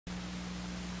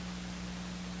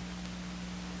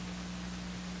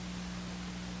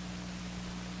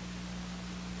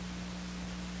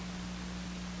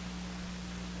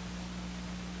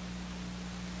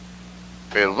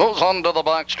It goes on to the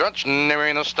back stretch,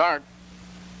 nearing the start.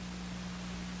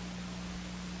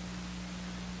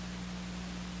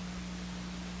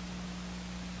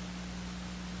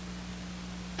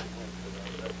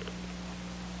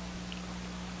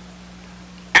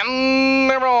 And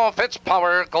they're off. It's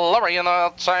Power Glory on the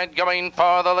outside, going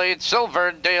for the lead.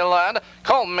 Silverdale Lad,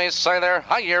 call me say their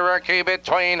hierarchy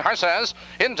between horses.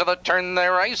 Into the turn they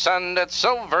race, and it's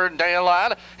Silverdale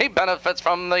Lad. He benefits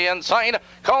from the inside.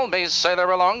 Call me say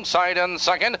they're alongside in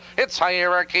second. It's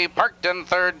hierarchy parked in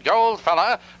third.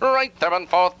 Goldfella right there and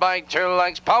fourth by 2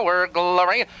 lengths. Power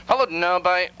Glory followed now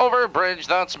by Overbridge.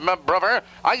 That's my brother.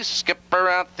 Ice Skipper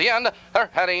at the end. They're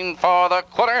heading for the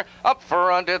quarter. Up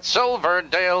front it's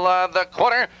Silverdale Lad, the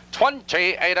quarter.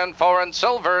 28 and 4, and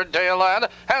Silverdale Lad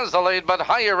has the lead, but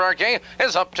Hierarchy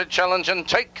is up to challenge and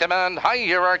take command.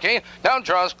 Hierarchy now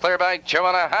draws clear by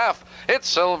 2.5. It's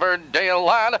Silverdale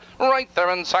Lad right there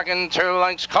in second, 2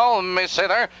 lengths. Call me say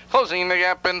there, closing the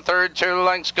gap in third, 2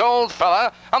 lengths.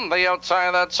 Goldfella on the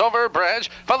outside, that's Overbridge,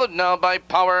 followed now by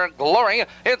Power Glory.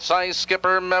 It's Ice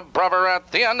Skipper, my brother at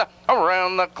the end.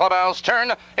 Around the clubhouse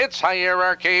turn, it's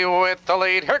Hierarchy with the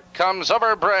lead. Here comes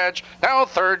Overbridge, now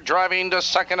third, driving to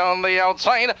second on the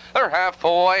outside. They're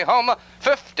halfway home,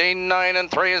 59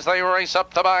 and 3 as they race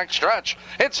up the back stretch.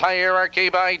 It's Hierarchy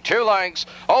by 2 lengths.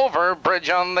 Overbridge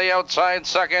on the outside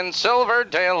second.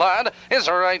 Silverdale Lad is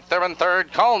right there in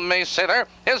third. Call me say there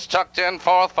is tucked in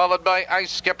fourth, followed by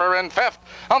Ice Skipper in fifth.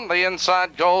 On the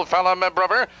inside, Goldfella, my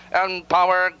brother, and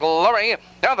Power Glory.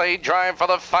 Now they drive for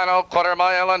the final quarter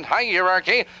mile, and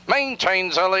Hierarchy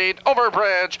maintains a lead.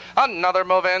 Overbridge, another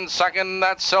move in second.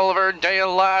 That's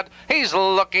Silverdale Lad. He's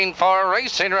looking for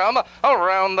racing room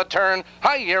around the turn.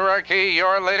 Hierarchy,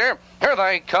 your leader. Here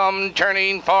they come,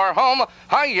 turning for home.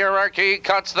 Hierarchy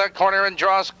cuts the corner and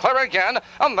draws clear again.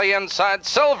 On the inside,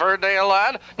 Silverdale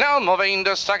Lad now moving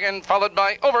to second, followed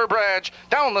by Overbridge.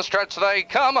 Down the stretch they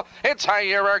come. It's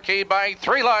Hierarchy by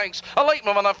 3 lengths. A late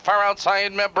move on the far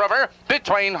outside, my brother.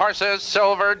 Between horses,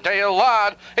 Silverdale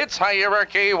Lad. It's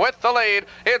Hierarchy with the lead.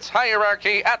 It's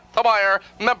Hierarchy at the wire,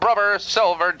 my brother,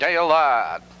 Silverdale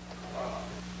Lad.